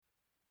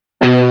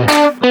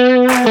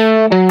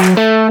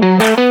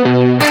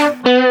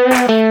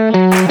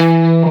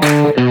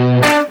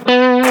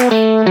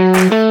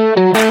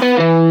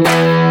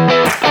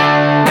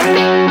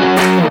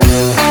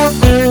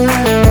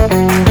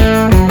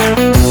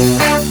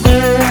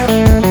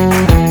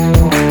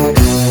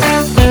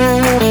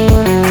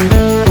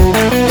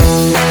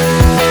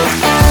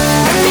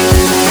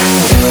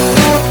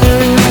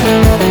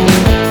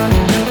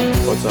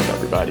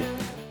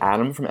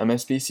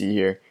MSBC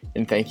here,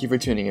 and thank you for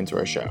tuning into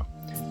our show.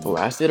 The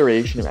last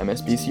iteration of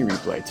MSBC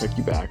Replay took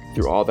you back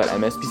through all that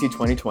MSBC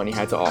 2020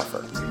 had to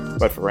offer,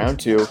 but for round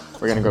 2,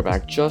 we're going to go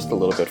back just a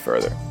little bit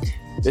further.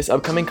 This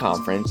upcoming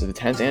conference is the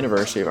 10th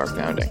anniversary of our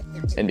founding,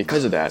 and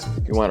because of that,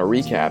 we want to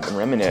recap and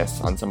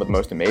reminisce on some of the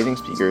most amazing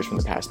speakers from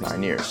the past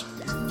 9 years.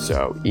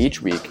 So,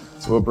 each week,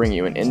 we'll bring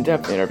you an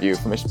in-depth interview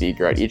from a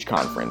speaker at each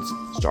conference,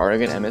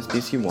 starting at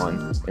MSBC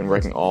 1 and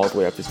working all the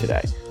way up to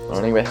today,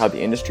 learning about how the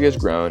industry has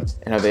grown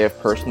and how they have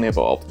personally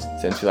evolved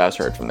since we last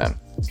heard from them.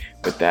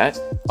 With that,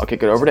 I'll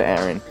kick it over to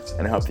Aaron,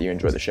 and I hope that you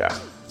enjoy the show.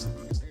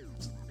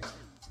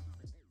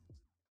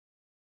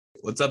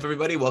 What's up,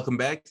 everybody? Welcome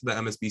back to the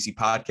MSBC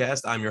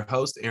podcast. I'm your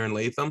host, Aaron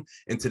Latham,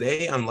 and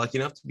today I'm lucky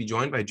enough to be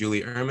joined by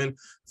Julie Ehrman,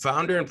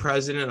 founder and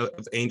president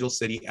of Angel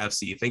City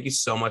FC. Thank you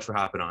so much for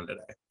hopping on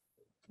today.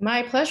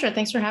 My pleasure.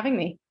 Thanks for having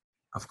me.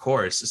 Of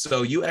course.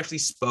 So you actually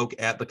spoke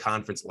at the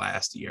conference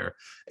last year,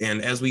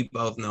 and as we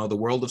both know, the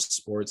world of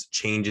sports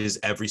changes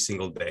every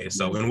single day.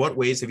 So in what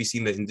ways have you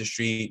seen the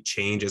industry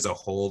change as a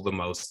whole the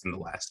most in the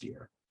last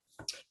year?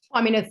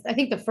 I mean, I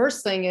think the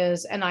first thing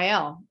is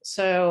NIL.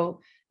 So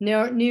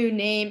new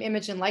name,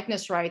 image, and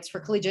likeness rights for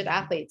collegiate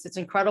athletes. It's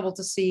incredible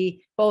to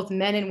see both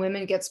men and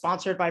women get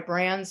sponsored by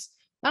brands,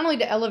 not only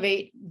to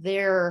elevate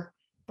their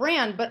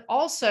brand, but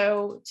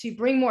also to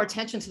bring more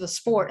attention to the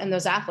sport and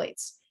those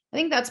athletes. I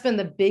think that's been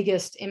the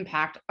biggest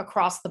impact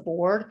across the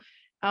board.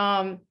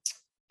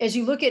 As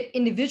you look at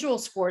individual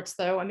sports,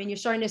 though, I mean, you're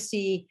starting to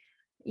see,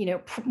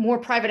 more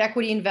private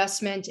equity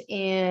investment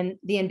in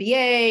the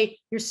NBA.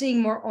 You're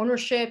seeing more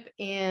ownership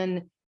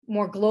in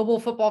more global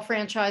football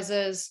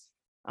franchises.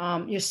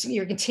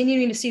 You're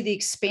continuing to see the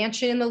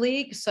expansion in the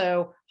league.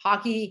 So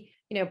hockey,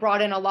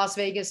 brought in a Las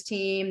Vegas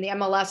team. The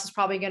MLS is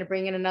probably going to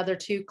bring in another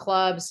 2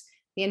 clubs.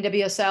 The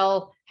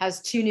NWSL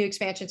has 2 new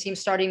expansion teams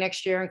starting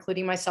next year,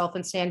 including myself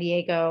in San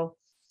Diego.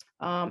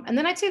 And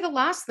then I'd say the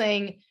last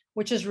thing,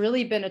 which has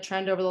really been a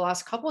trend over the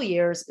last couple of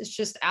years, is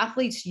just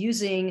athletes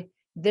using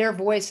their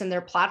voice and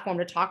their platform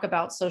to talk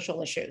about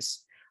social issues,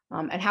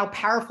 and how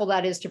powerful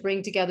that is to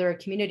bring together a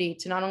community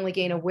to not only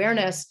gain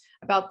awareness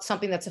about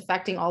something that's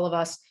affecting all of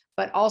us,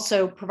 but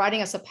also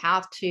providing us a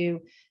path to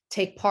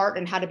take part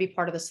and how to be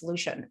part of the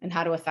solution and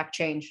how to affect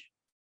change.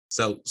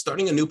 So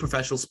starting a new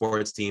professional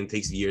sports team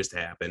takes years to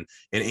happen.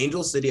 And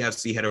Angel City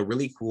FC had a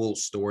really cool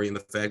story in the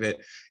fact that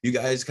you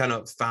guys kind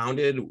of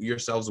founded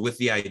yourselves with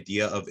the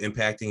idea of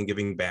impacting and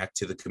giving back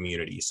to the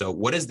community. So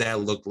what does that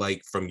look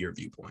like from your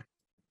viewpoint?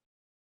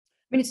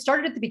 I mean, it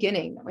started at the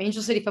beginning.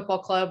 Angel City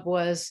Football Club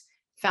was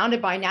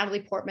founded by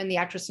Natalie Portman, the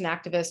actress and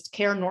activist,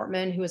 Karen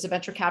Nortman, who is a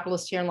venture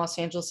capitalist here in Los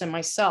Angeles, and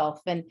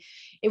myself. And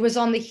it was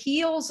on the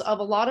heels of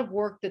a lot of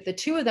work that the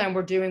two of them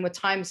were doing with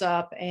Time's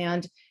Up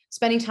and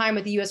spending time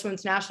with the U.S.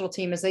 women's national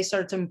team as they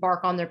started to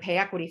embark on their pay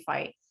equity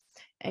fight.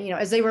 And,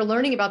 as they were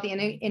learning about the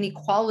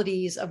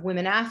inequalities of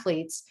women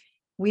athletes,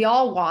 we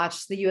all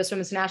watched the U.S.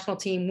 women's national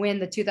team win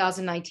the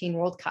 2019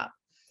 World Cup.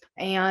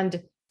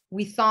 And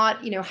we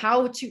thought,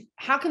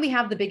 how can we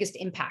have the biggest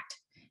impact?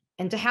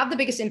 And to have the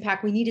biggest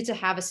impact, we needed to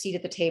have a seat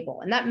at the table.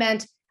 And that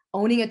meant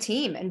owning a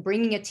team and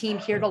bringing a team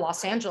here to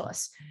Los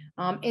Angeles.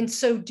 And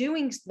so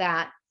doing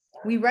that,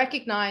 we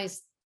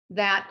recognized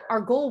that our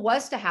goal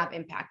was to have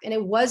impact, and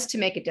it was to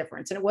make a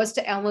difference, and it was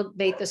to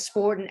elevate the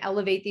sport and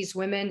elevate these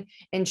women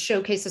and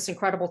showcase this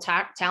incredible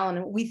talent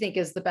and what we think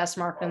is the best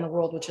market in the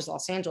world, which is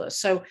Los Angeles.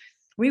 So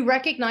we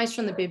recognized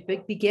from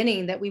the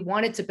beginning that we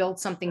wanted to build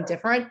something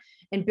different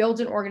and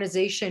build an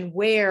organization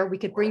where we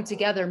could bring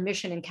together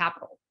mission and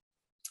capital.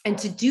 And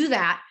to do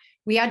that,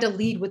 we had to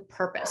lead with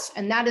purpose.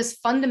 And that is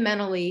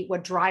fundamentally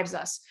what drives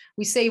us.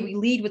 We say we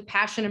lead with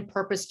passion and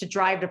purpose to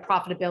drive to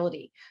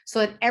profitability, so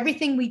that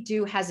everything we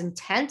do has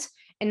intent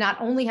and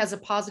not only has a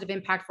positive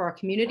impact for our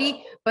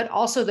community, but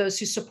also those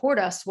who support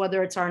us,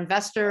 whether it's our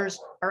investors,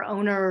 our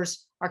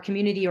owners, our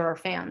community, or our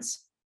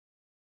fans.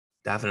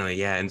 Definitely,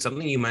 yeah. And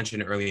something you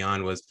mentioned early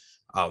on was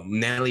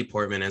Natalie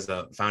Portman as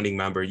a founding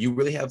member. You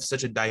really have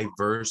such a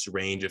diverse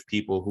range of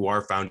people who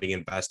are founding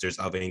investors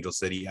of Angel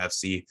City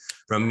FC,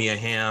 from Mia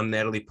Hamm,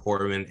 Natalie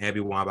Portman,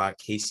 Abby Wambach,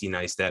 Casey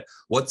Neistat.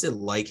 What's it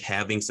like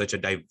having such a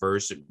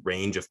diverse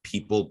range of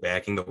people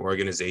backing the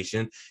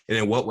organization? And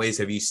in what ways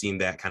have you seen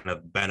that kind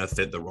of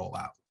benefit the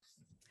rollout?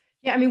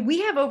 Yeah, I mean,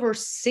 we have over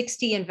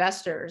 60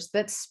 investors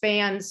that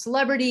span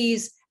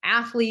celebrities,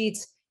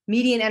 athletes,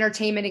 media and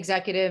entertainment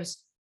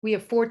executives. We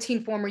have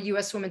 14 former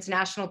U.S. women's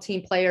national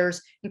team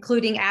players,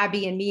 including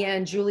Abby and Mia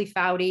and Julie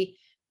Foudy,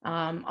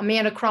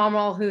 Amanda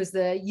Cromwell, who's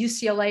the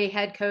UCLA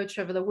head coach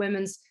of the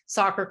women's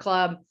soccer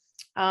club.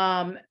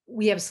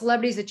 We have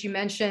celebrities that you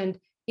mentioned,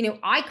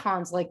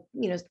 icons like,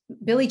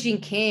 Billie Jean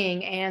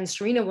King and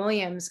Serena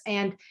Williams.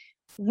 And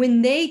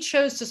when they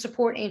chose to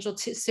support Angel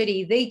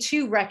City, they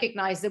too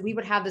recognized that we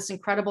would have this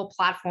incredible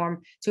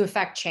platform to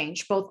affect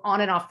change, both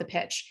on and off the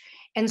pitch.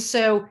 And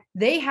so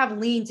they have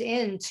leaned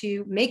in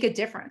to make a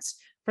difference.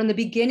 From the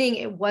beginning,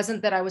 it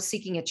wasn't that I was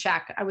seeking a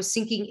check. I was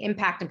seeking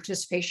impact and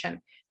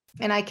participation.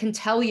 And I can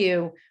tell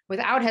you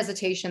without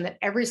hesitation that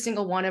every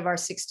single one of our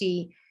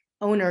 60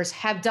 owners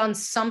have done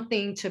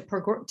something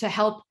to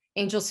help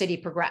Angel City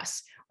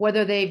progress,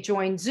 whether they've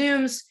joined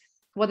Zooms,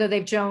 whether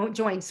they've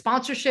joined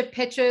sponsorship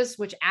pitches,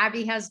 which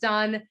Abby has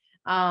done,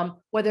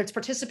 whether it's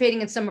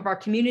participating in some of our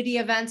community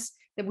events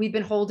that we've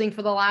been holding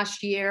for the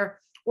last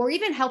year, or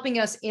even helping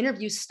us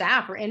interview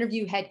staff or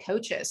interview head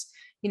coaches.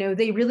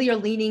 They really are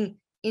leaning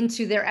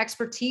into their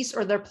expertise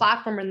or their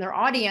platform and their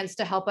audience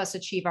to help us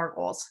achieve our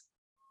goals.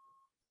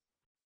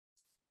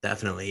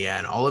 Definitely, yeah.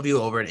 And all of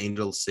you over at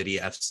Angel City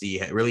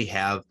FC really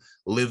have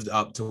lived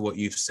up to what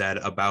you've said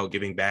about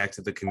giving back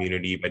to the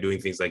community by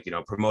doing things like,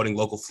 promoting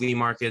local flea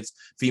markets,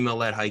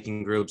 female-led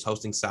hiking groups,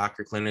 hosting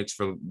soccer clinics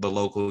for the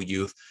local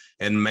youth,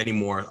 and many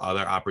more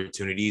other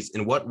opportunities.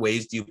 In what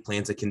ways do you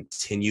plan to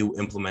continue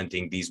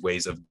implementing these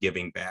ways of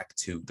giving back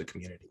to the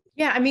community?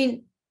 Yeah,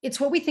 it's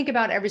what we think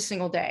about every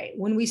single day.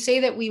 When we say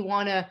that we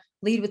want to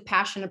lead with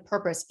passion and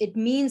purpose, it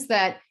means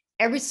that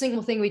every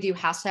single thing we do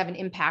has to have an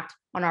impact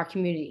on our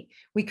community.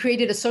 We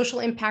created a social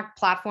impact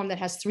platform that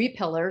has 3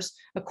 pillars: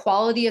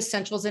 equality,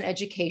 essentials, and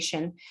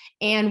education.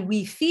 And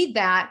we feed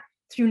that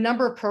through a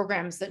number of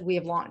programs that we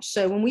have launched.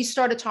 So when we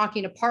started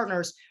talking to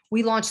partners,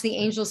 we launched the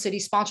Angel City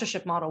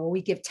sponsorship model, where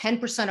we give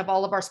 10% of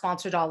all of our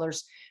sponsor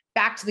dollars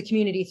back to the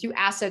community through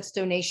assets,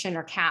 donation,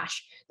 or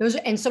cash.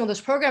 And some of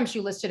those programs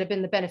you listed have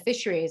been the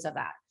beneficiaries of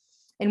that.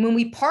 And when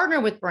we partner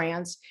with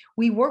brands,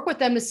 we work with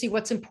them to see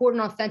what's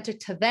important, authentic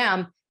to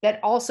them that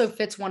also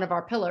fits one of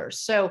our pillars.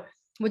 So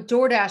with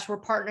DoorDash, we're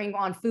partnering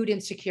on food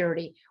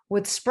insecurity.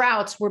 With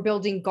Sprouts, we're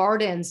building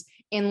gardens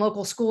in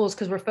local schools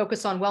because we're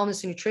focused on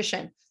wellness and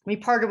nutrition. We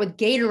partner with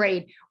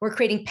Gatorade. We're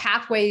creating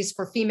pathways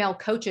for female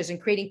coaches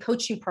and creating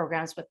coaching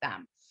programs with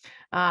them.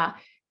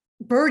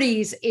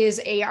 Birdies is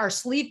our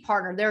sleeve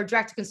partner. They're a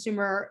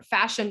direct-to-consumer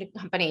fashion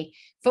company,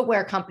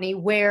 footwear company,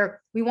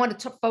 where we wanted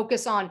to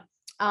focus on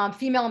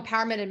female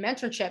empowerment and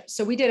mentorship.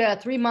 So we did a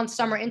 3-month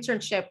summer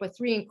internship with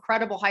 3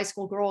 incredible high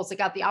school girls that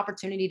got the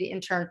opportunity to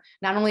intern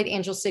not only at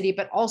Angel City,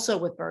 but also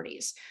with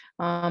Birdies.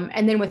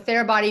 And then with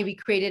Therabody, we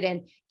created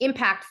an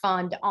impact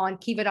fund on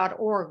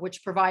kiva.org,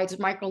 which provides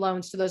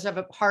microloans to those who have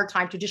a hard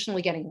time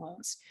traditionally getting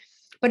loans.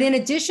 But in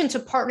addition to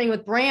partnering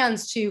with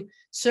brands to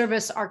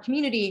service our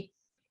community,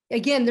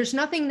 again, there's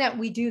nothing that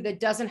we do that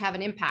doesn't have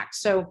an impact.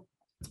 So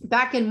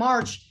back in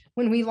March,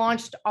 when we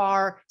launched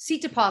our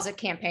seat deposit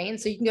campaign.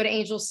 So you can go to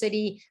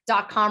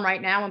angelcity.com right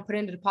now and put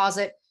in a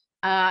deposit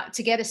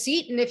to get a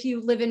seat. And if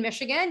you live in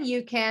Michigan,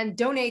 you can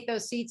donate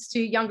those seats to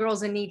young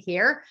girls in need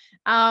here.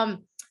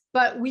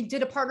 But we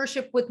did a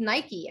partnership with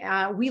Nike.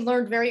 We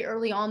learned very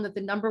early on that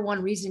the number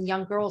one reason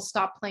young girls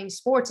stop playing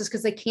sports is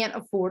because they can't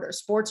afford a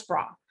sports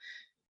bra.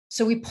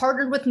 So we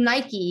partnered with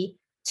Nike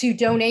to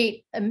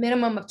donate a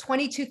minimum of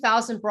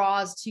 22,000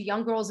 bras to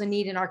young girls in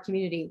need in our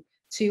community,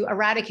 to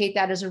eradicate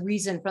that as a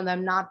reason for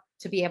them not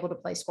to be able to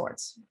play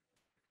sports.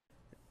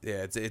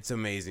 Yeah, it's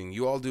amazing.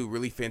 You all do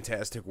really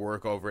fantastic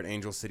work over at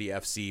Angel City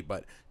FC,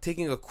 but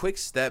taking a quick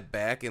step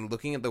back and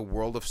looking at the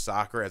world of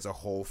soccer as a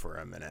whole for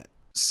a minute.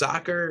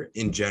 Soccer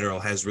in general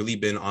has really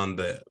been on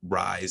the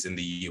rise in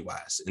the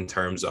US in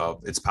terms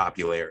of its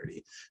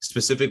popularity,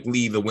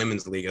 specifically the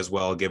women's league as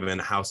well, given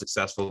how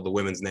successful the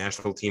women's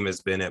national team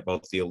has been at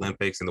both the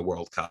Olympics and the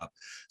World Cup.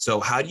 So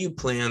how do you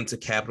plan to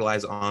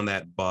capitalize on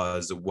that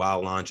buzz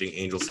while launching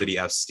Angel City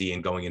FC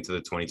and going into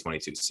the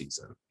 2022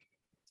 season?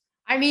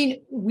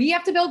 We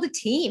have to build a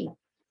team,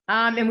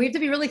 and we have to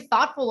be really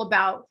thoughtful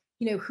about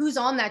who's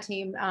on that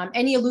team.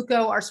 Eni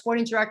Aluko, our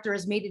sporting director,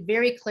 has made it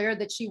very clear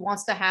that she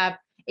wants to have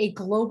a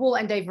global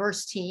and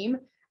diverse team.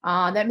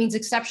 That means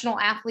exceptional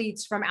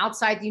athletes from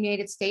outside the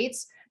United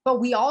States, but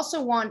we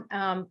also want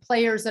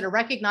players that are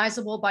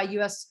recognizable by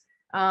US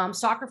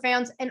soccer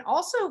fans, and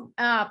also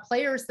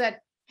players that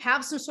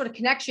have some sort of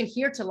connection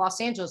here to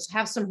Los Angeles,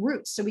 have some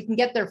roots, so we can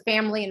get their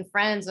family and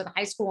friends at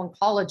high school and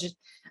college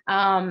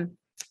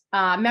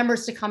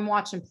members to come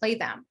watch and play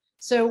them.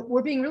 So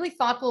we're being really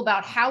thoughtful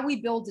about how we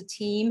build a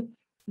team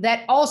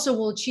that also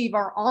will achieve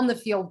our on the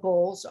field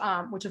goals,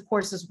 which of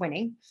course is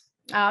winning.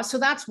 So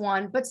that's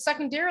one. But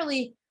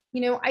secondarily,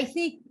 I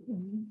think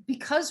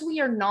because we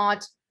are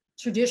not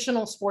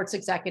traditional sports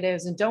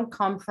executives and don't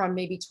come from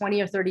maybe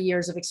 20 or 30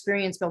 years of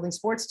experience building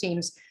sports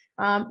teams,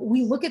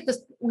 we look at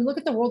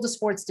the world of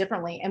sports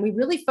differently, and we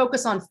really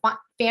focus on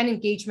fan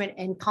engagement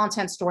and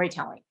content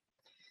storytelling.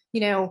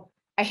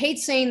 I hate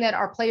saying that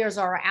our players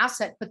are our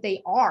asset, but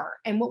they are.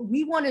 And what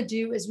we want to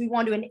do is we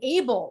want to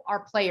enable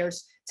our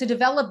players to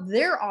develop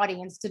their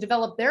audience, to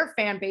develop their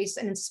fan base,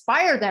 and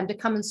inspire them to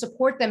come and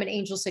support them at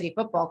Angel City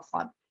Football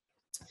Club.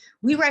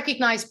 We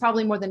recognize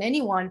probably more than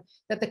anyone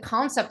that the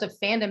concept of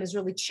fandom has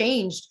really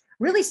changed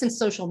really since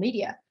social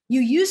media.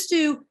 You used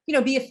to,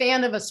 be a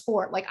fan of a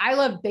sport. Like I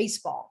love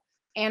baseball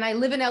and I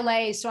live in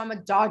LA, so I'm a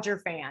Dodger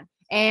fan.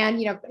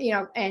 And,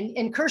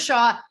 and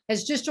Kershaw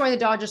has just joined the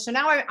Dodgers. So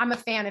now I'm a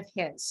fan of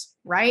his,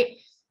 right?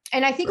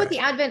 And I think with the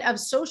advent of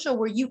social,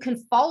 where you can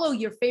follow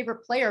your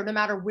favorite player, no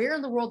matter where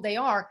in the world they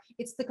are,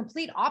 it's the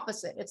complete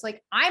opposite. It's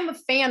like, I'm a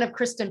fan of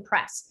Kristen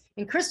Press,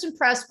 and Kristen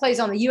Press plays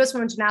on the U.S.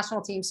 women's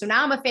national team. So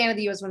now I'm a fan of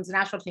the U.S. women's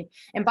national team.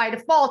 And by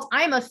default,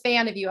 I'm a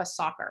fan of U.S.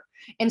 soccer.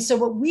 And so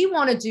what we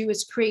want to do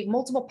is create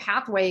multiple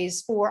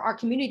pathways for our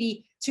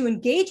community to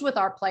engage with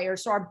our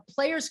players so our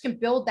players can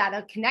build that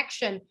a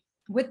connection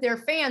with their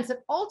fans that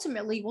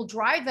ultimately will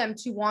drive them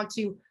to want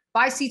to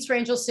buy seats for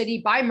Angel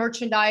City, buy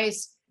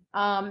merchandise,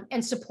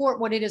 and support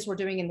what it is we're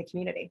doing in the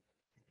community.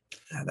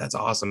 Yeah, that's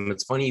awesome.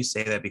 It's funny you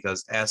say that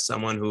because as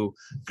someone who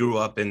grew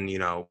up in,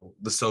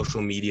 the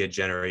social media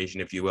generation,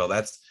 if you will,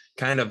 that's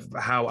kind of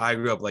how I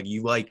grew up. Like,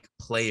 you like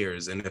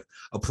players, and if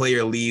a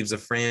player leaves a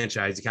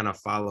franchise, you kind of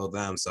follow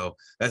them. So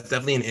that's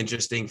definitely an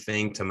interesting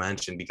thing to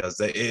mention because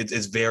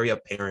it's very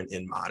apparent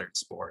in modern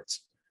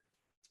sports.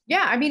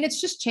 Yeah, I mean,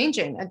 it's just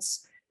changing.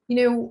 It's,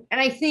 and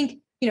I think,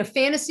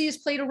 fantasy has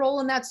played a role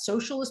in that.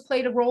 Social has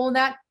played a role in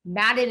that.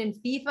 Madden and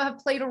FIFA have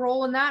played a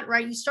role in that,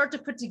 right? You start to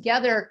put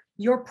together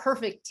your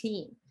perfect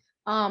team.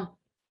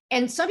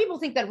 And some people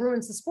think that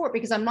ruins the sport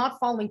because I'm not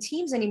following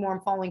teams anymore.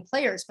 I'm following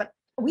players. But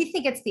we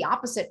think it's the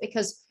opposite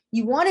because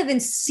you want to then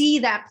see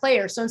that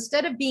player. So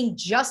instead of being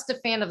just a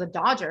fan of the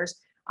Dodgers,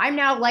 I'm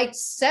now like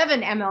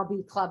 7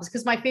 MLB clubs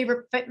because my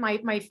favorite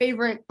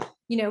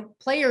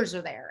players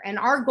are there. And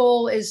our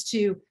goal is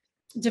to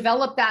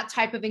develop that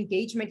type of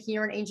engagement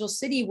here in Angel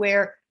City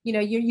where, you're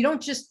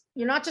not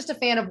just a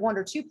fan of 1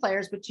 or 2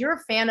 players, but you're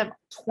a fan of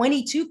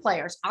 22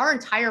 players, our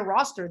entire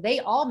roster. They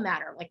all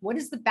matter. Like, what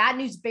is the Bad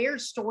News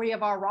Bears story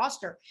of our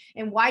roster?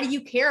 And why do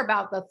you care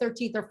about the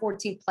 13th or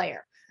 14th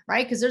player,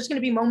 right? Because there's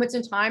going to be moments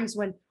and times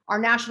when our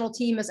national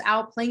team is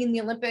out playing in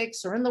the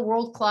Olympics or in the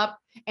World Cup.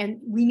 And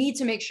we need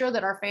to make sure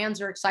that our fans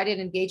are excited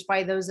and engaged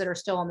by those that are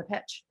still on the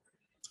pitch.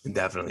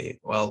 Definitely.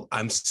 Well,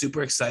 I'm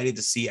super excited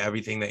to see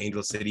everything that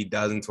Angel City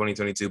does in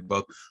 2022,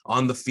 both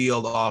on the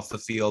field, off the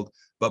field.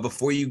 But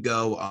before you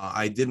go,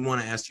 I did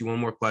want to ask you one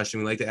more question.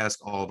 We like to ask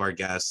all of our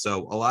guests.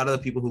 So a lot of the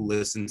people who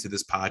listen to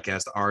this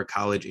podcast are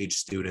college age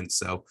students.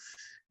 So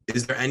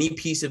is there any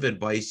piece of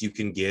advice you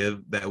can give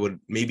that would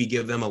maybe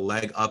give them a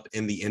leg up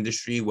in the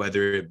industry,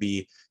 whether it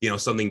be,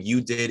 something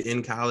you did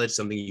in college,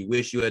 something you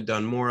wish you had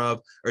done more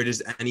of, or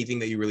just anything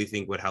that you really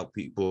think would help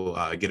people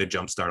get a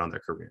jump start on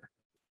their career?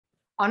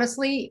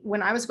 Honestly,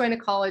 when I was going to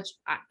college,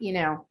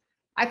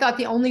 I thought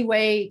the only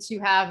way to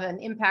have an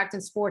impact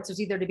in sports was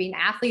either to be an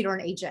athlete or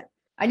an agent.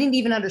 I didn't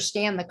even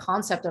understand the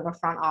concept of a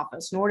front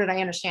office, nor did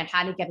I understand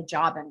how to get a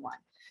job in one.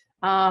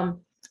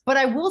 But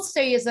I will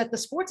say is that the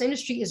sports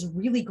industry is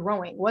really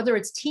growing, whether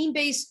it's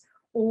team-based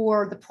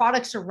or the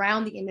products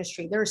around the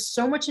industry. There is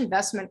so much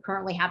investment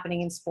currently happening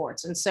in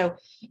sports. And so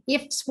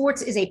if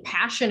sports is a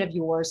passion of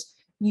yours,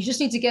 you just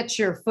need to get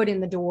your foot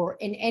in the door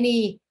in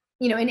any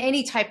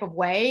type of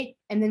way,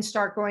 and then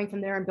start growing from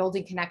there and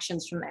building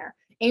connections from there.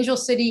 Angel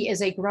City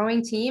is a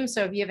growing team.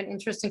 So if you have an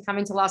interest in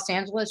coming to Los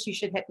Angeles, you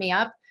should hit me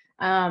up.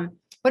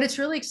 But it's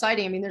really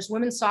exciting. I mean, there's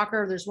women's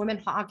soccer, there's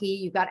women's hockey,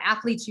 you've got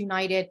Athletes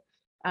United,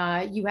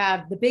 you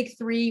have the big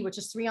 3, which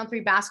is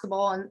 3-on-3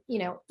 basketball and,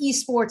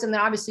 esports. And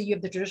then obviously you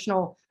have the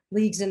traditional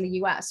leagues in the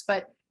US,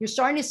 but you're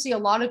starting to see a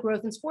lot of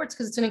growth in sports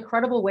because it's an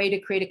incredible way to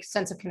create a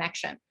sense of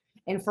connection.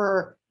 And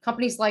for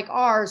companies like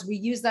ours, we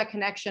use that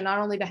connection not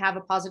only to have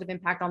a positive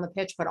impact on the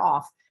pitch, but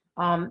off.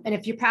 And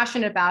if you're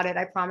passionate about it,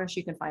 I promise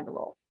you can find a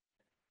role.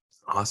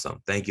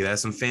 Awesome. Thank you.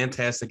 That's some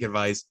fantastic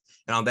advice.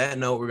 And on that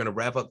note, we're going to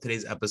wrap up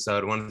today's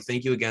episode. I want to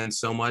thank you again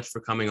so much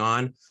for coming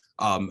on.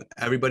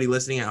 Everybody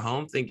listening at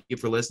home, thank you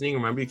for listening.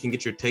 Remember, you can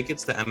get your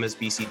tickets to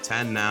MSBC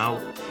 10 now.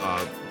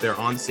 They're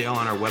on sale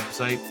on our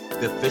website.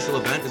 The official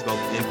event is both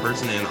in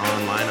person and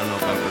online on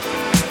November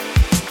 5th.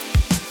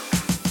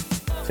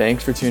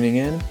 Thanks for tuning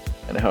in,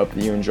 and I hope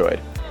that you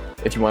enjoyed.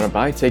 If you want to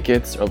buy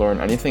tickets or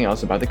learn anything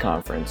else about the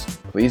conference,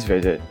 please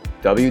visit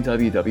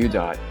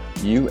www.umsbc.com.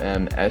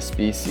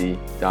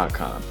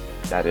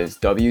 That is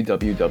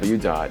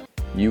www.umsbc.com.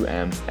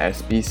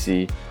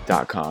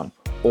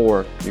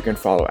 Or you can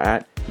follow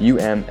at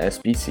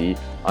UMSBC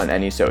on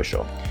any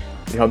social.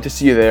 We hope to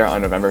see you there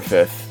on November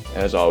 5th.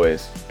 And as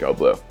always, go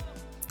blue.